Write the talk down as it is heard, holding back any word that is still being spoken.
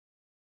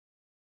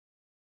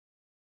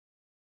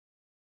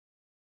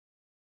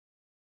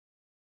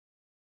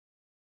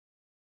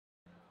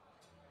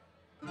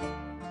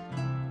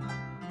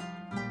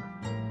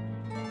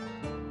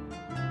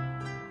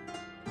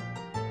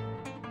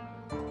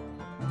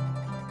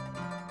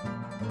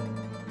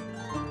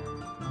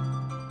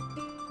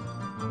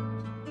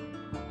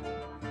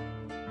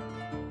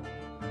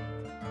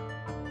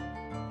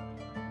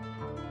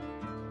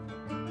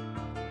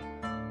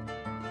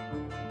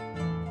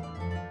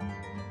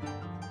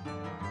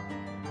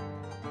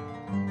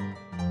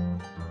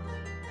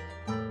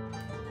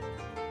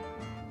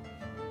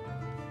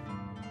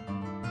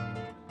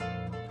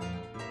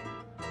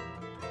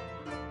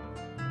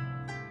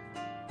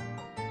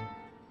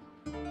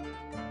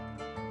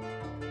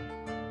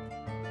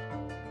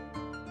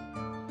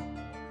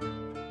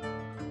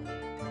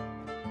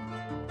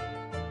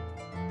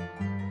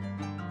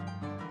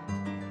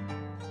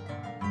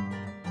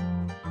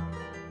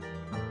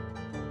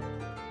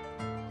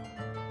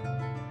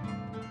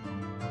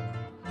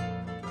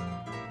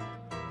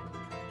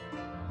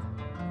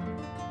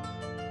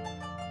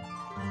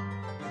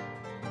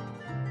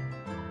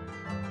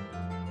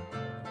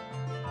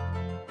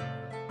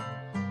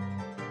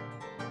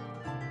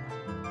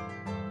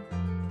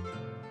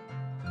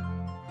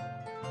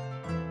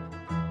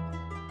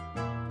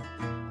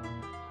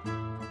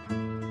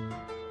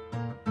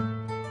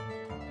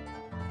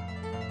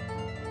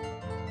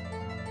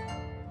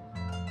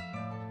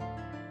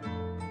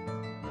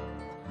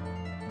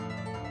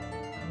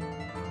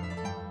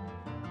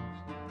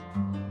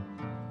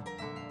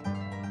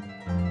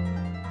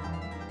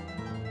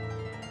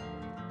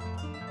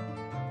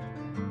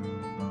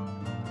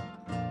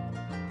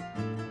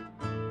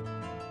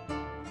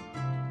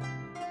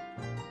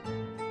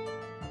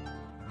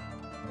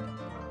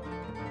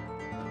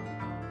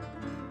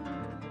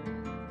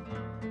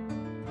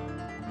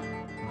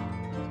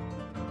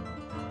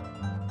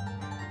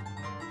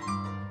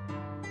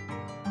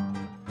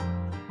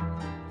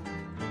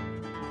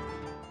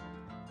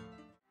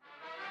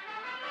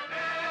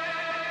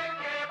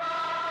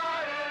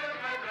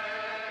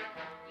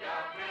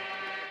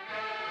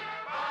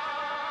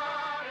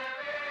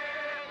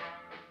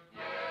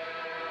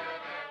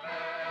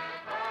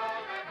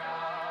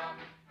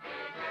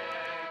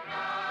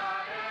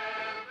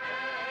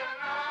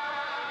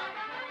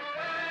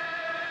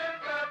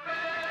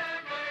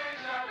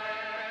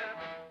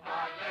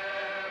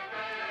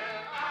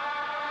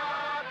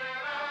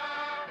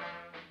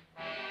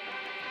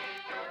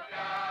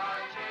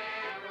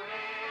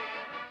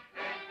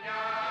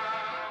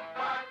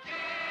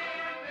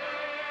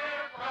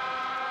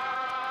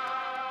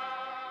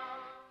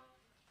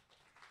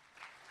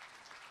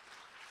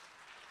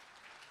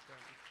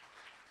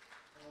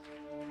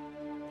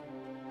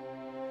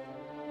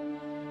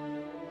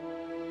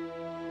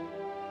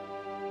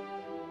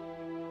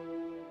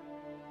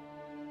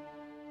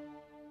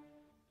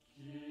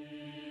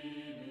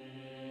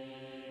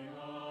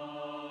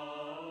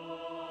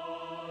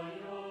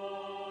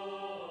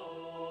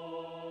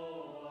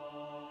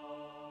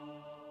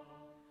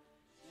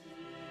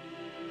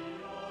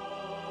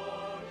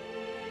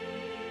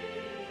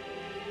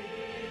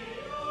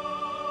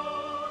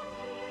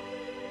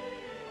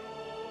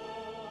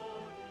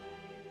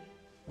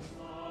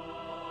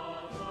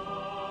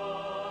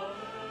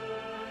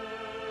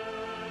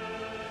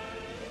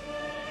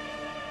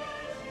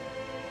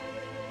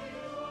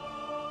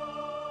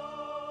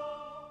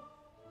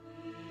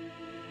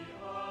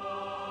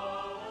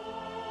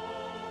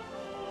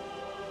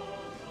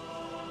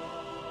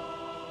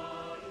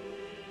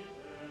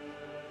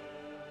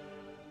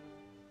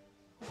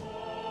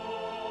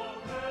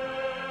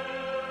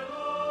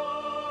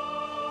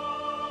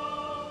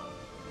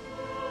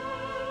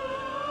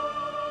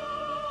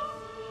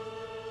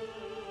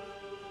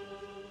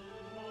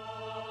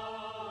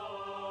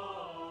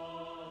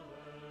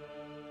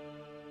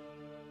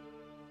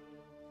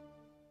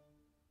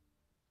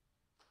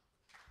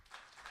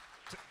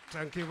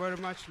Thank you very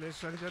much,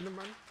 ladies and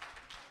gentlemen.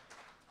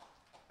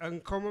 In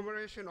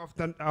commemoration of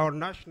our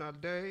National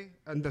Day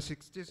and the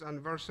 60th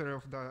anniversary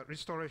of the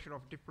restoration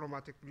of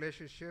diplomatic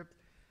relationship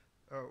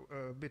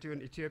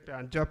between Ethiopia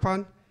and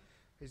Japan,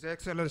 His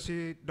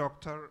Excellency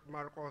Dr.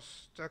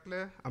 Marcos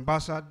Tekle,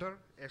 Ambassador,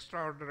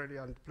 Extraordinary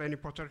and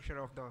Plenipotentiary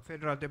of the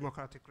Federal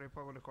Democratic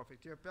Republic of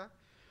Ethiopia,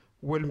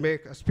 will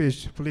make a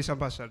speech. Please,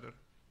 Ambassador.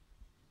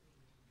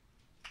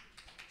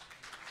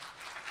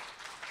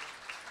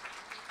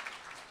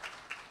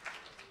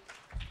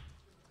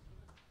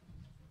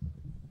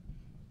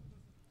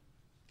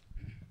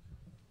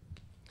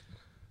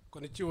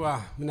 Konnichiwa,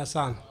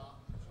 minasan.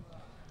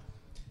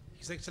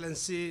 His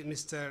Excellency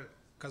Mr.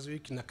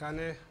 Kazuki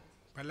Nakane,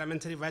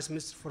 Parliamentary Vice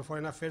Minister for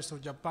Foreign Affairs of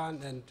Japan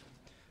and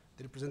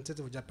the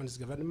representative of Japanese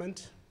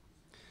government.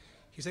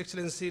 His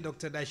Excellency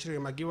Dr. Daishiro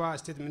Yamagiwa,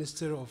 State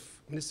Minister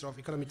of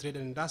Economy, Trade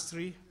and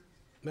Industry,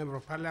 Member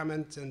of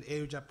Parliament and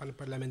AU-Japan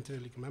Parliamentary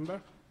League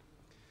member.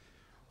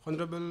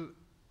 Honorable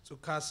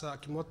Tsukasa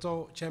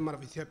Akimoto, Chairman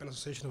of Ethiopian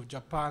Association of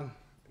Japan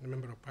and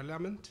Member of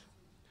Parliament.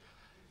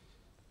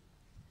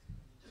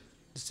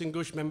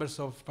 Distinguished members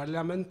of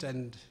Parliament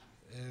and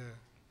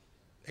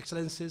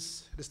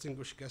Excellencies,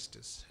 distinguished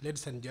guests,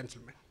 ladies and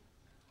gentlemen.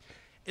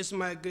 It's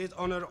my great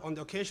honor on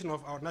the occasion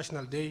of our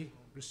National Day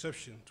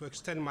reception to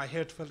extend my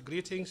heartfelt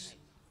greetings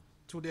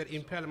to their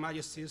Imperial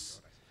Majesties,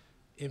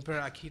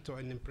 Emperor Akito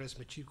and Empress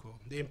Michiko,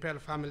 the Imperial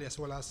family, as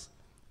well as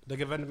the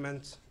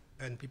government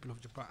and people of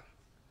Japan.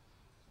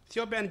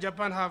 Ethiopia and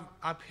Japan have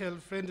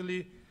upheld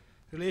friendly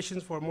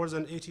relations for more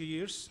than 80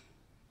 years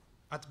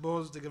at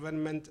both the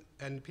government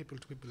and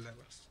people-to-people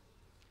levels.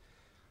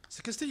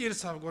 60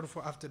 years have gone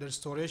after the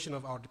restoration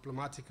of our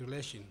diplomatic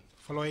relation,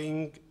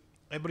 following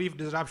a brief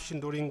disruption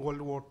during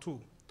World War II.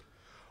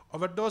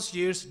 Over those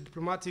years,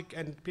 diplomatic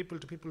and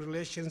people-to-people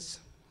relations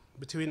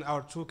between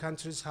our two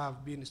countries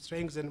have been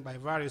strengthened by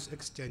various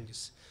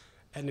exchanges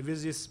and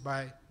visits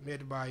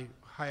made by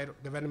higher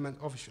government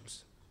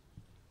officials.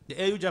 The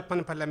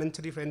AU-Japan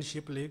Parliamentary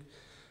Friendship League,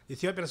 the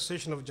Ethiopian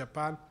Association of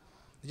Japan,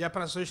 the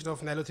Japan Association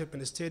of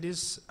Nilo-Ethiopian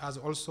Studies has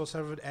also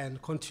served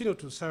and continue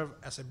to serve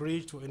as a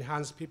bridge to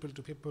enhance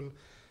people-to-people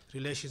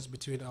relations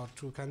between our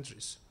two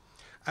countries.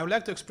 I would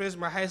like to express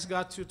my highest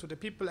gratitude to the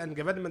people and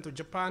government of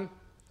Japan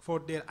for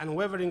their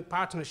unwavering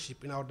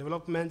partnership in our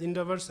development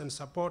endeavors and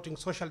supporting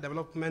social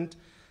development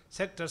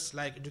sectors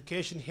like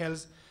education,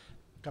 health,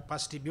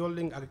 capacity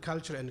building,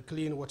 agriculture, and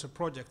clean water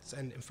projects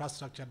and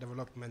infrastructure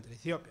development in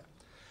Ethiopia.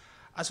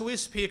 As we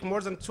speak, more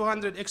than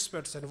 200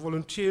 experts and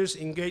volunteers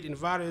engaged in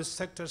various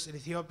sectors in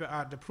Ethiopia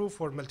are the proof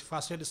for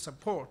multifaceted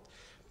support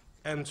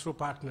and through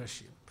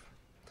partnership.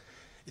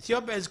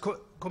 Ethiopia is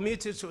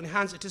committed to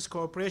enhance its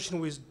cooperation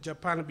with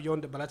Japan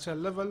beyond the bilateral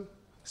level,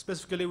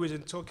 specifically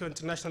within Tokyo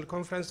International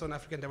Conference on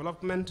African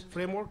Development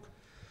Framework,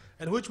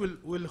 and which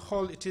will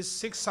hold its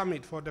 6th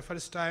summit for the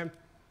first time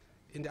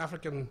in the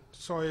African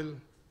soil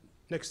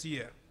next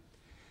year.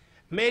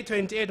 May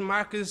 28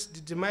 marks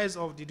the demise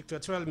of the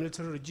dictatorial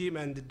military regime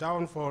and the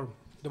dawn for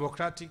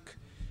democratic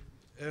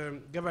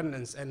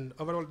governance and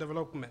overall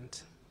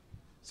development.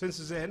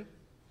 Since then,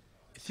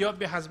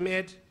 Ethiopia has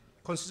made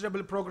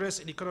considerable progress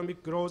in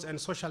economic growth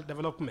and social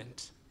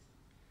development.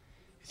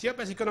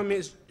 Ethiopia's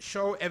economy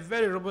shows a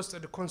very robust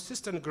and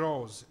consistent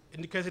growth,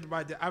 indicated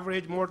by the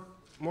average more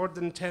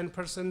than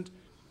 10%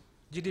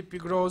 GDP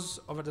growth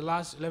over the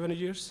last 11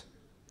 years.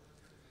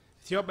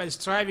 Ethiopia is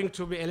striving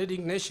to be a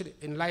leading nation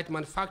in light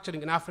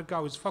manufacturing in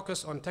Africa with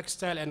focus on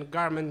textile and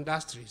garment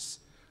industries,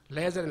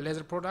 leather and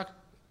leather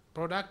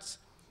products,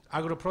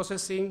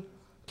 agro-processing,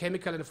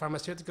 chemical and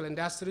pharmaceutical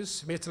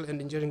industries, metal and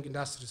engineering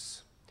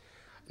industries.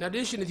 In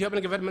addition, the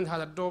Ethiopian government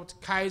has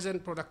adopted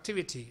Kaizen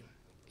productivity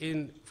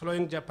in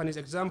following Japanese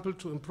example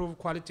to improve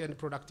quality and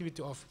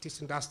productivity of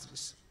its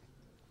industries.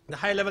 The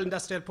high-level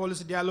industrial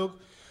policy dialogue,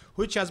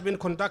 which has been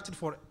conducted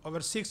for over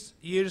 6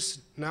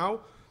 years now,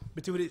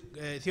 between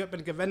the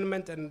Ethiopian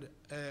government and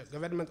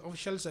government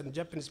officials and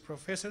Japanese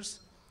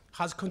professors,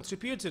 has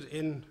contributed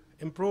in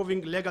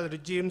improving legal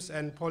regimes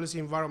and policy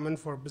environment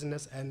for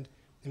business and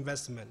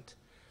investment.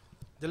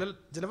 The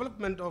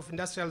development of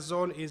industrial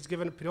zone is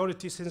given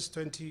priority since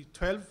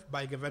 2012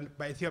 by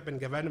Ethiopian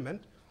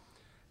government,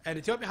 and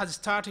Ethiopia has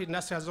started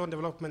industrial zone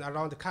development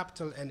around the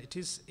capital and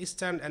its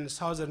eastern and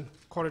southern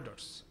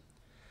corridors.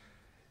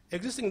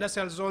 Existing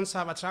industrial zones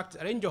have attracted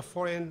a range of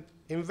foreign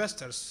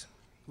investors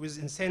with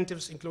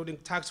incentives including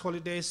tax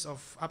holidays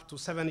of up to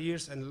 7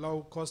 years and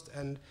low cost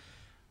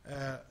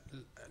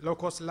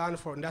land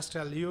for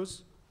industrial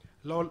use,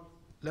 low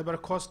labor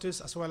costs,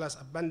 as well as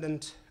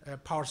abundant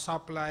power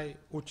supply,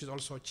 which is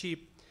also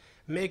cheap,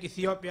 making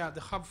Ethiopia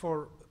the hub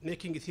for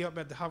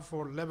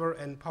labor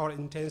and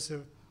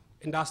power-intensive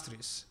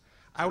industries.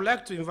 I would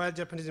like to invite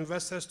Japanese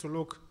investors to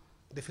look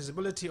at the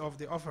feasibility of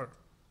the offer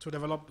to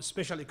develop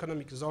special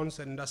economic zones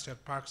and industrial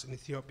parks in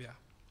Ethiopia.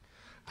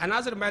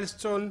 Another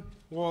milestone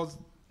was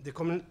the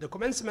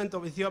commencement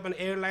of Ethiopian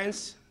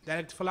Airlines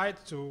direct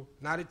flight to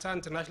Narita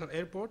International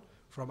Airport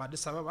from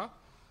Addis Ababa.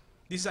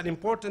 This is an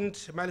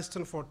important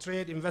milestone for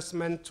trade,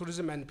 investment,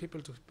 tourism, and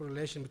people-to-people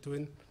relation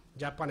between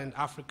Japan and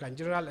Africa in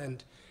general,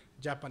 and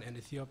Japan and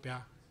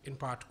Ethiopia in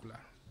particular.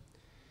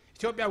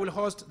 Ethiopia will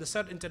host the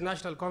third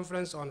International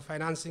Conference on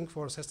Financing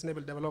for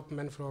Sustainable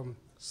Development from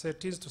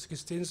 13th to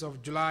 16th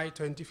of July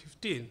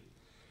 2015.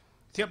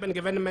 Ethiopian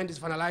government is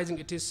finalizing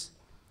its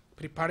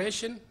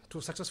preparation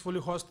to successfully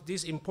host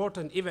this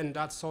important event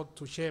that sought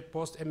to shape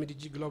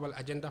post-MDG global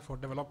agenda for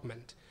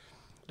development.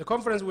 The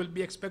conference will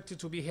be expected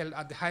to be held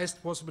at the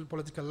highest possible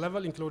political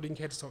level, including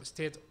heads of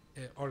state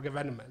or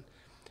government,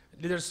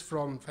 leaders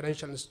from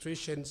financial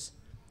institutions,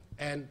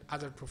 and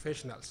other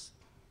professionals.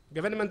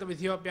 Government of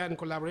Ethiopia, in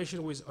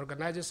collaboration with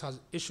organizers, has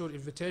issued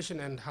invitation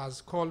and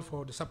has called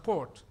for the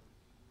support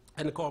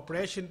and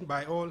cooperation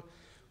by all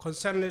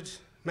concerned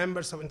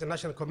members of the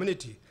international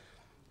community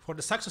for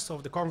the success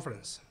of the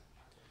conference.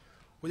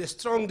 With a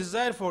strong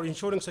desire for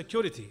ensuring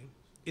security,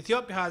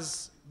 Ethiopia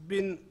has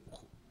been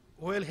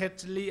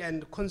wholeheartedly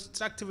and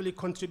constructively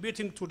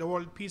contributing to the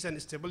world peace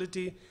and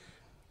stability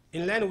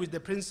in line with the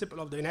principle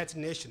of the United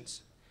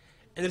Nations.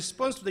 In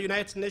response to the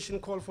United Nations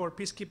call for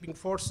peacekeeping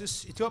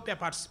forces, Ethiopia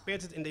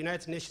participated in the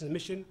United Nations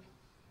mission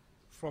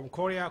from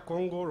Korea,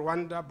 Congo,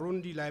 Rwanda,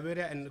 Burundi,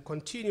 Liberia, and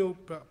continue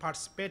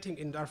participating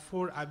in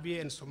Darfur,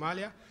 Abyei, and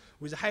Somalia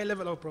with a high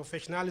level of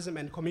professionalism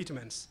and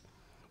commitments.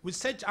 With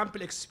such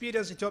ample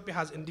experience, Ethiopia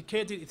has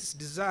indicated its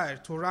desire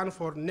to run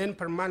for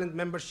non-permanent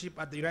membership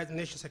at the United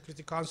Nations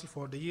Security Council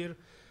for the year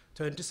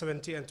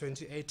 2017 and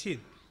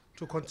 2018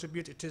 to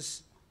contribute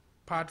its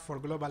part for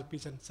global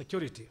peace and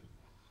security.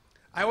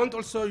 I want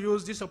also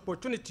use this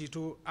opportunity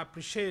to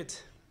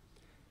appreciate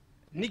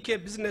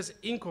Nikkei Business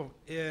Inc.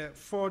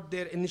 For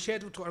their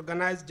initiative to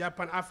organize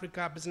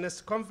Japan-Africa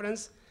Business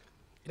Conference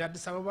in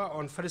Addis Ababa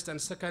on 1st and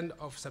 2nd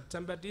of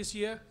September this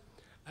year.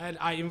 And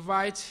I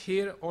invite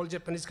here all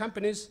Japanese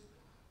companies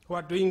who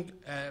are doing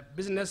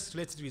business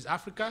related with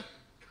Africa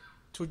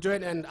to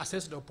join and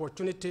assess the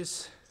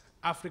opportunities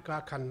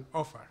Africa can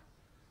offer.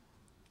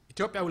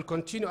 Ethiopia will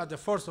continue as the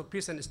force of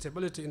peace and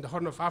stability in the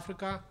Horn of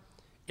Africa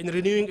in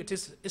renewing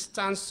its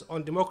stance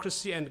on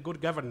democracy and good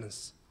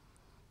governance.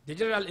 The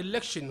general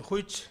election,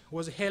 which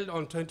was held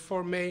on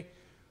 24 May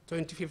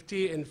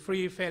 2015 in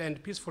free, fair,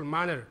 and peaceful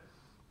manner,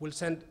 will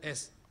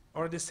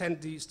already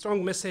send the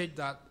strong message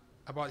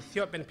about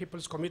Ethiopian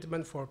people's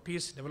commitment for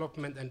peace,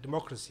 development, and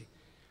democracy.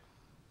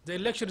 The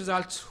election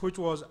results, which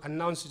was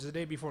announced the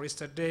day before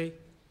yesterday,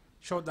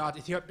 showed that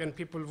Ethiopian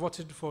people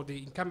voted for the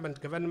incumbent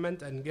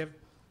government and gave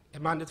a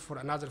mandate for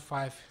another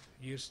 5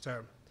 years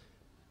term.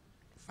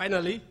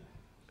 Finally,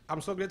 I'm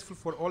so grateful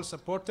for all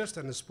supporters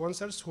and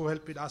sponsors who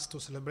helped us to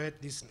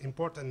celebrate this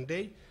important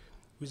day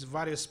with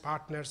various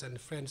partners and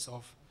friends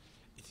of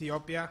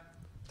Ethiopia.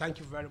 Thank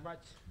you very much.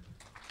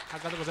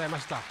 Arigatou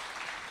gozaimashita.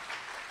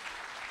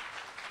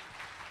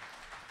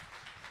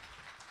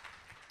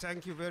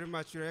 Thank you very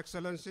much, Your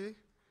Excellency.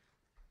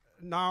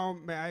 Now,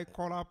 may I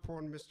call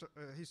upon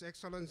His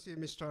Excellency,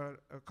 Mr.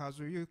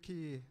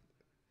 Kazuyuki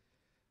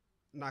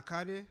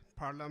Nakane,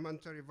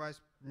 Parliamentary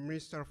Vice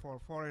Minister for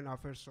Foreign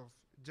Affairs of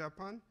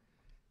Japan,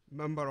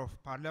 Member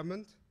of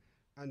Parliament,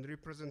 and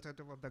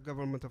representative of the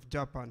government of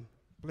Japan.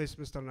 Please,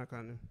 Mr.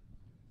 Nakane.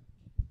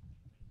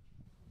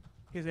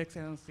 His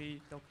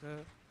Excellency Dr.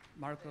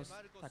 Marcos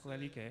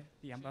Takulalike,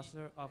 the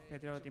Ambassador of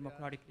Federal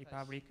Democratic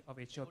Republic of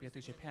Ethiopia to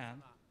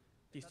Japan,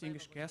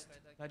 distinguished guests,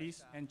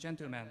 ladies and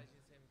gentlemen,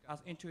 as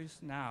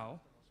introduced now,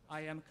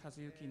 I am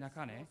Kazuyuki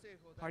Nakane,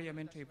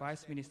 Parliamentary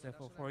Vice Minister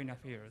for Foreign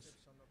Affairs.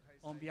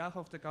 On behalf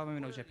of the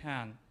government of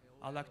Japan,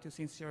 I'd like to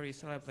sincerely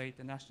celebrate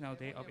the National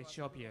Day of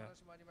Ethiopia.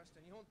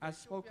 As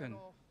spoken,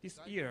 this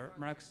year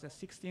marks the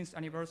 16th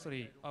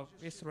anniversary of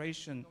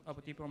restoration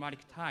of diplomatic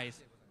ties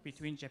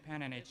between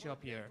Japan and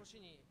Ethiopia.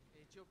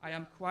 I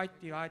am quite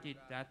delighted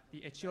that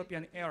the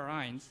Ethiopian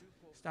Airlines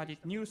started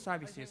new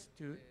services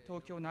to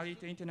Tokyo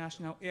Narita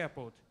International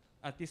Airport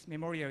at this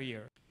memorial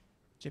year.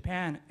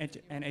 Japan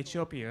and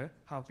Ethiopia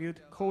have built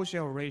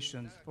cordial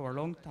relations for a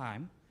long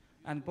time,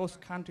 and both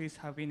countries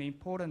have been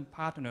important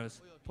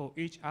partners for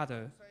each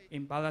other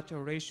in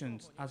bilateral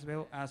relations as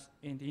well as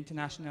in the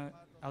international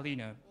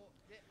arena.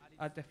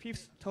 At the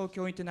 5th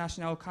Tokyo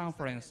International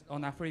Conference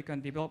on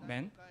African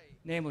Development,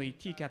 namely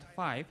TCAT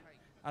 5,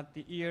 at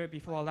the year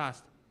before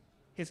last,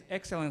 His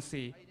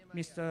Excellency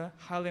Mr.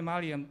 Haile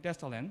Mariam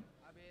Desalegn,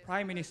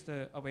 Prime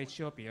Minister of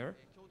Ethiopia,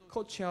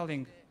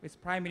 co-chairing with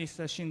Prime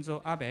Minister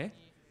Shinzo Abe,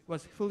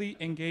 was fully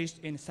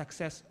engaged in the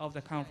success of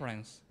the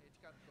conference.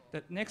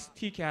 The next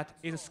TCAT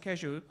is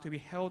scheduled to be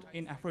held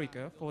in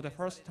Africa for the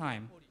first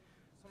time.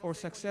 For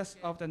success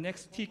of the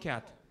next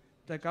TCAT,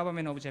 the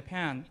government of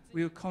Japan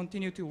will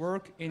continue to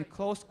work in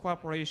close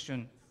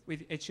cooperation with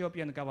the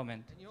Ethiopian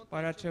government.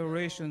 Bilateral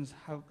relations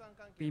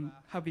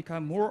have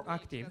become more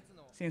active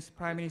since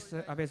Prime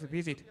Minister Abe's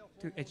visit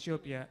to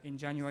Ethiopia in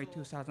January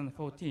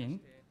 2014.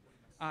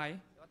 I,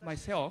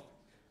 myself,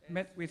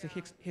 met with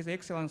His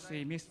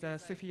Excellency Mr.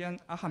 Sufyan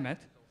Ahmed,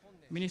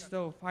 Minister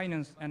of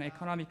Finance and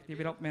Economic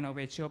Development of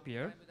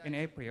Ethiopia in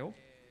April,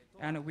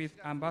 and with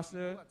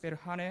Ambassador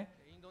Berhane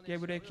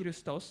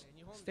Gebrekirustos,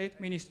 State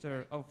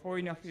Minister of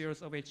Foreign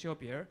Affairs of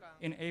Ethiopia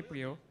in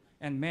April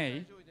and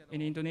May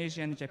in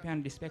Indonesia and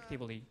Japan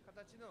respectively.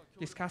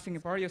 discussing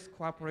various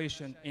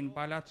cooperation in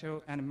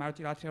bilateral and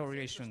multilateral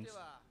relations.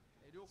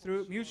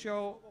 Through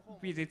mutual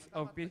visits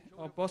of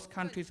both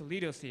countries'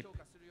 leadership,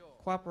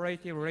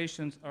 cooperative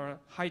relations are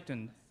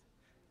heightened.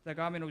 The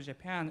government of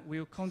Japan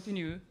will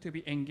continue to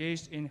be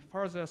engaged in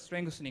further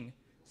strengthening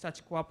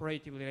such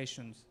cooperative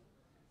relations.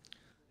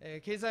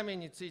 経済面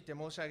について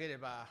申し上げれ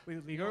ば、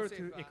 With regard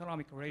to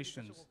economic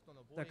relations,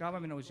 the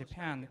government of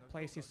Japan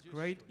places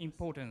great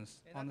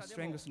importance on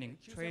strengthening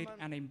trade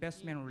and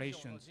investment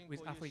relations with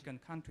African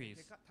countries.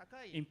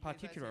 In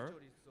particular,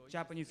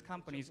 Japanese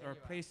companies are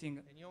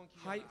placing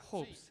high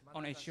hopes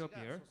on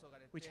Ethiopia,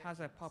 which has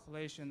a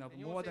population of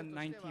more than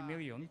 90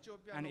 million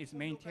and is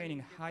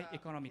maintaining high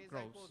economic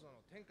growth.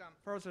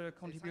 Further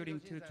contributing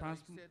to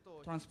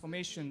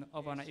transformation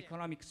of an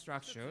economic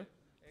structure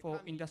for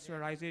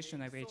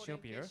industrialization of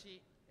Ethiopia,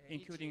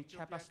 including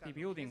capacity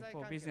building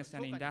for business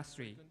and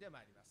industry,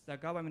 the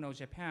government of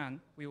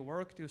Japan will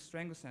work to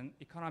strengthen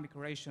economic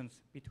relations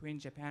between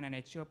Japan and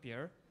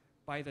Ethiopia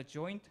by the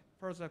joint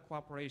further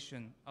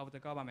cooperation of the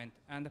government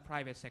and the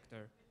private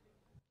sector.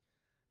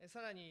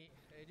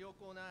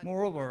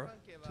 Moreover,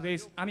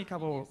 today's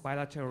amicable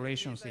bilateral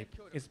relationship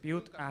is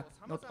built up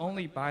not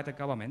only by the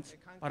governments,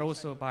 but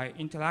also by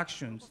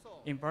interactions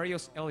in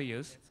various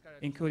areas,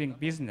 including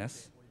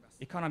business,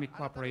 economic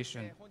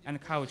cooperation,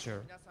 and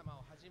culture.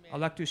 I'd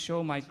like to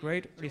show my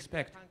great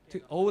respect to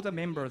all the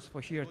members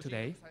for here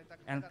today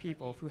and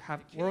people who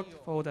have worked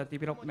for the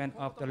development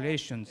of the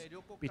relations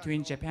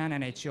between Japan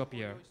and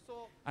Ethiopia.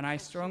 And I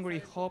strongly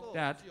hope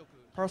that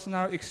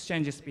personal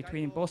exchanges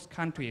between both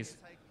countries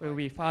will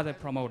be further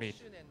promoted.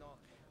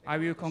 I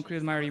will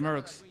conclude my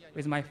remarks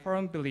with my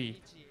firm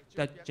belief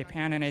that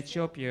Japan and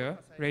Ethiopia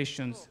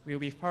relations will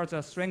be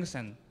further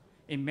strengthened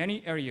in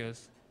many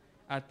areas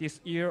at this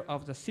year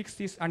of the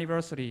 60th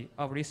anniversary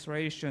of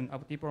restoration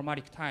of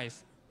diplomatic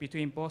ties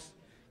between both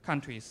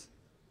countries.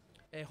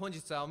 本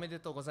日はおめで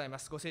とうございま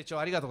す。ご清聴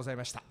ありがとうござい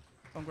ました。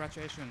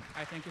Congratulations.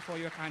 I thank you for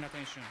your kind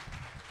attention.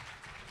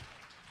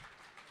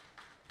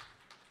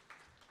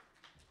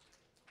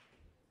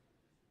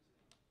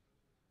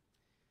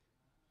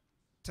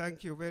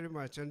 Thank you very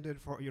much, and then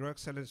for Your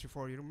Excellency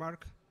for your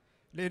remark.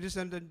 Ladies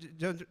and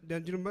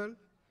gentlemen,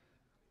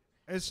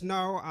 it's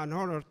now an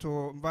honor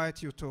to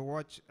invite you to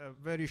watch a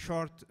very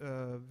short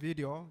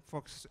video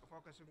focusing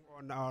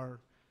on our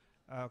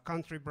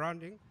country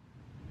branding.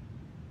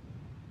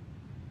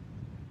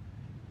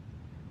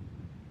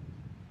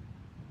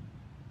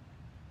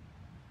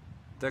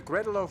 The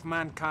cradle of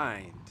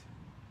mankind,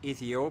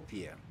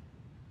 Ethiopia.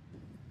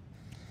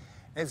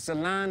 It's the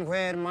land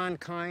where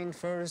mankind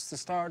first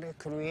started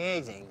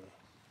creating.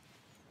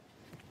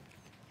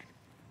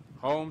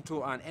 Home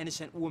to an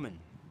ancient woman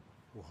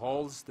who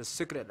holds the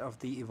secret of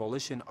the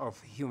evolution of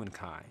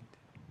humankind.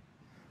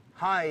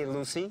 Hi,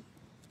 Lucy.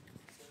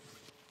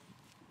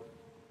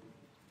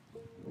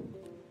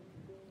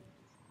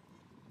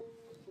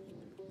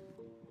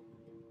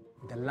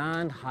 The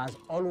land has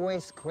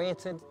always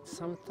created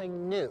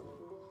something new.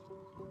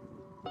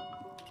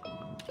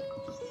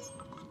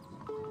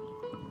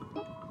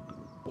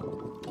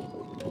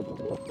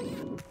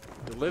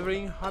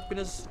 Delivering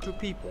happiness to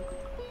people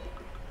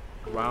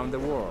around the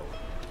world.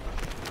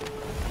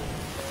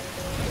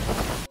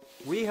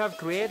 We have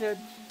created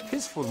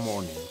peaceful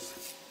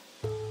mornings,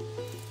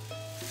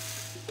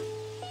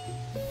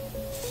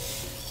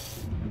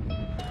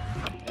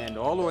 and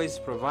always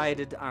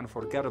provided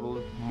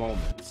unforgettable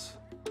moments.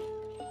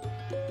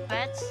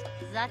 But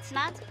that's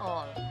not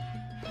all.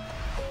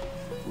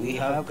 We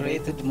have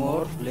created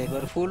more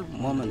flavorful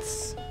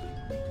moments.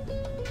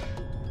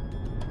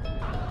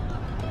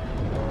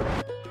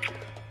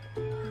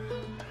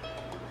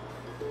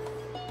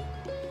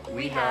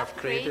 We have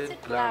created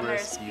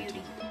glamorous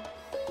beauty.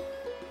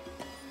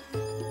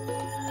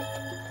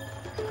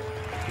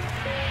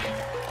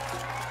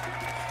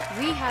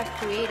 We have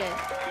created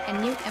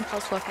a new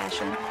impulse for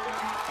fashion.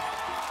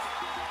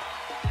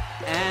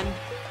 And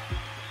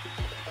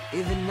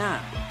even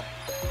now,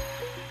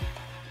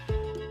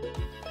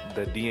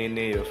 the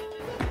DNA of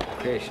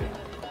creation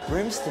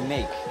Dreams to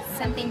make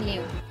Something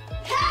new.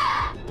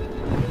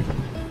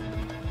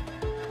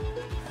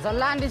 The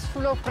land is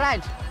full of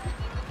pride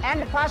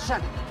and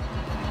passion.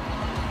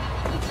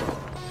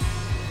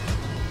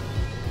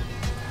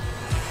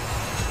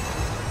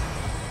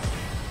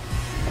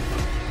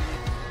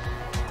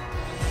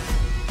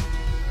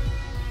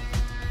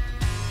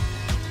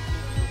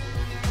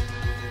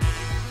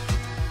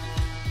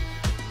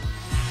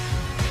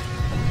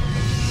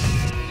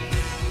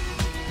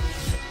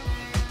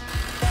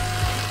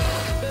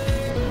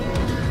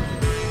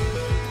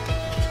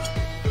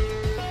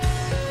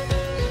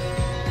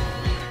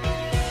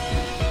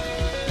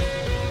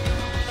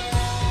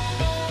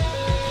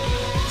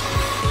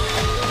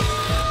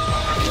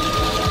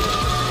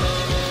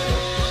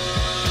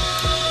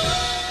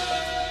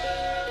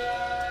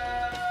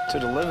 to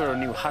deliver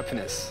new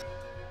happiness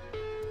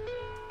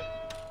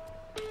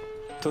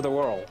to the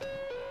world.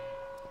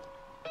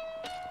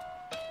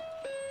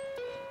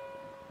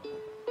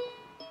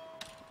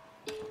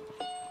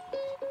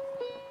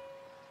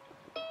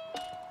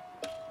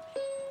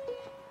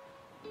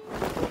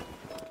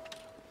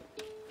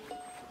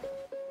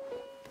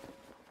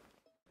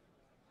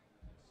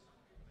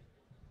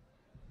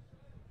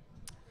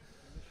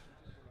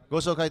 ご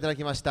紹介いただ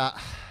きました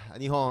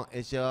日本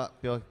エチオ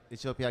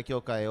ピア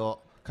協会を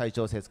会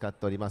長を務め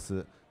ておりま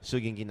す衆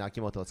議院議員の秋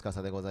元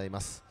司でござい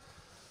ます。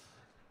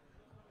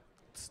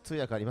通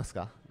訳あります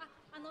か？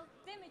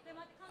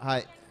は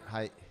い、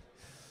はい。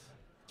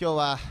今日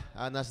は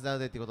ナショナル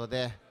デーということ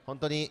で、本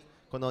当に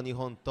この日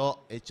本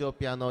とエチオ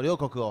ピアの両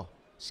国を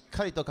しっ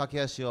かりと架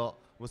け橋を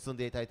結ん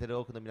でいただいている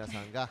多くの皆さ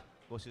んが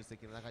ご出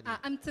席の中に。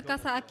I'm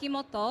Tsukasa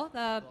Akimoto,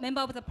 the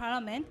member of the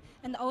parliament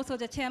and also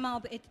the chairman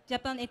of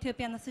Japan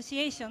Ethiopian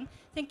Association.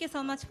 Thank you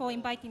so much for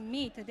inviting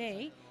me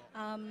today.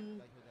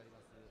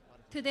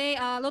 Today,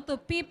 a lot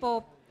of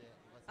people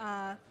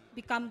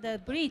become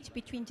the bridge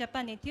between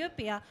Japan and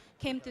Ethiopia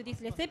came to this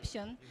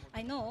reception.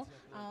 I know.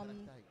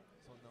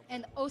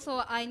 And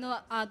also, I know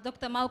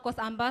Dr. Marcos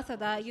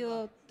ambassador,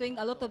 you're doing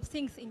a lot of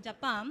things in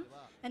Japan,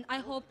 and I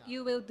hope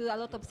you will do a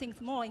lot of things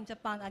more in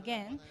Japan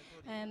again.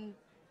 And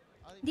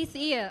this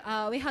year,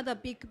 we had a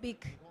big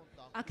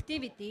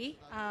activity.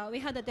 We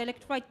had a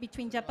direct flight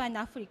between Japan and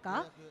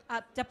Africa,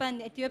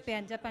 Japan, Ethiopia,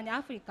 and Japan,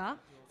 Africa.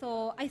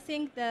 So I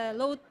think the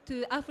road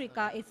to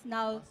Africa is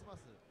now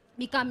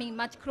becoming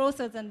much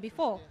closer than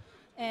before.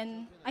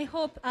 And I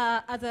hope,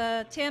 as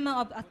a chairman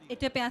of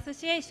Ethiopian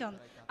Association,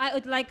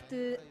 I'd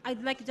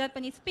like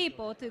Japanese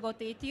people to go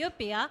to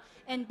Ethiopia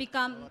and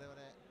become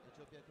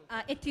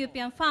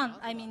Ethiopian fan.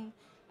 I mean,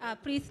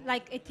 please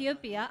like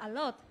Ethiopia a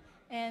lot.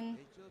 And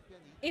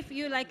if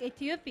you like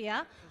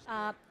Ethiopia,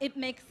 it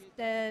makes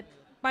the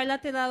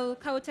bilateral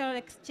cultural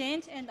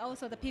exchange and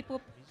also the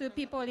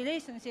people-to-people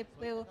relationship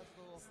will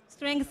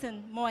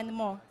strengthen more and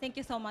more. Thank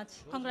you so much.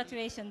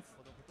 Congratulations.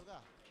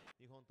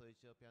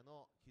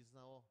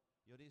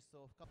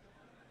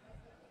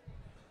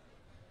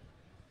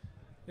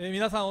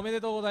 皆さんおめ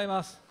でとうござい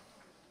ます。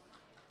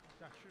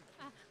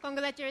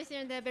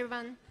Congratulations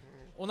everyone.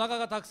 お腹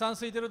がたくさん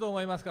空いていると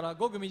思いますから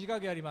ごく短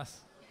くやりま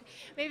す。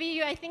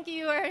Maybe I think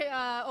you are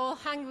all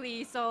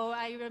hungry, so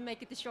I will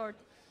make it short.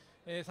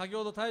 先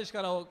ほど大使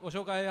からご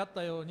紹介あっ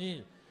たよう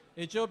に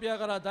エチオピア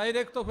からダイ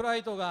レクトフラ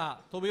イト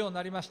が飛ぶように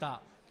なりまし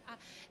た。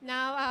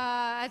Now,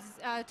 as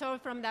told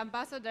from the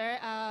ambassador,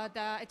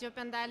 the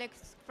Ethiopian direct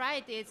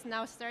flight is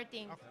now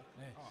starting.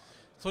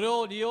 それ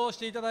を利用し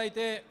ていただい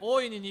て、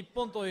大いに日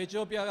本とエチ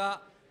オピア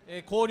が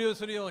交流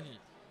するように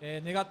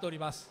願っており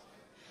ます。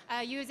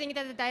Using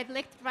the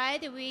direct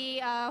flight,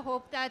 we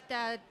hope that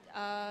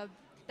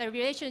the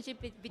relationship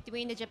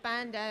between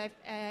Japan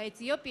and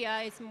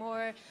Ethiopia is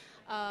more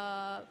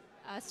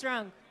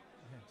strong.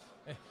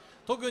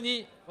 特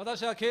に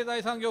私は経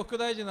済産業副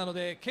大臣なの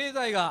で、経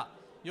済が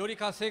より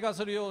活性化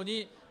するよう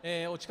に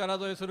お力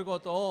添えするこ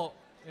とを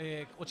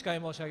お誓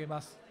い申し上げ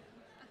ます。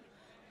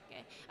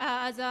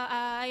As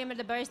I am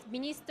the Vice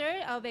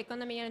Minister of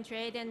Economy and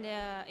Trade and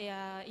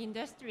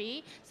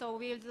Industry, so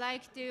we would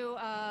like to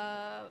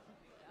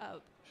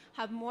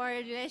have more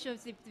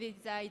relationship with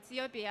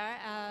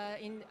Ethiopia,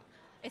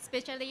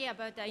 especially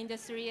about the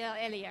industrial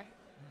area.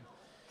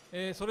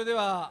 それで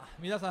は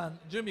皆さん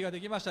準備がで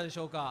きましたでし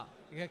ょうか。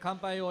乾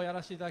杯をや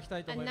らせていただきた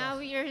いと思います。And now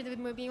we are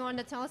moving on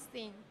the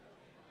toasting.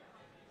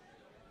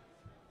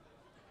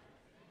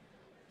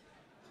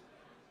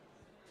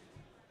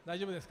 大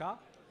丈夫ですか？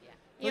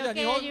そ You れ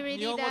では okay?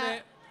 日本語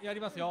でやり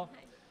ますよ。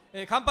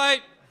乾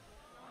杯。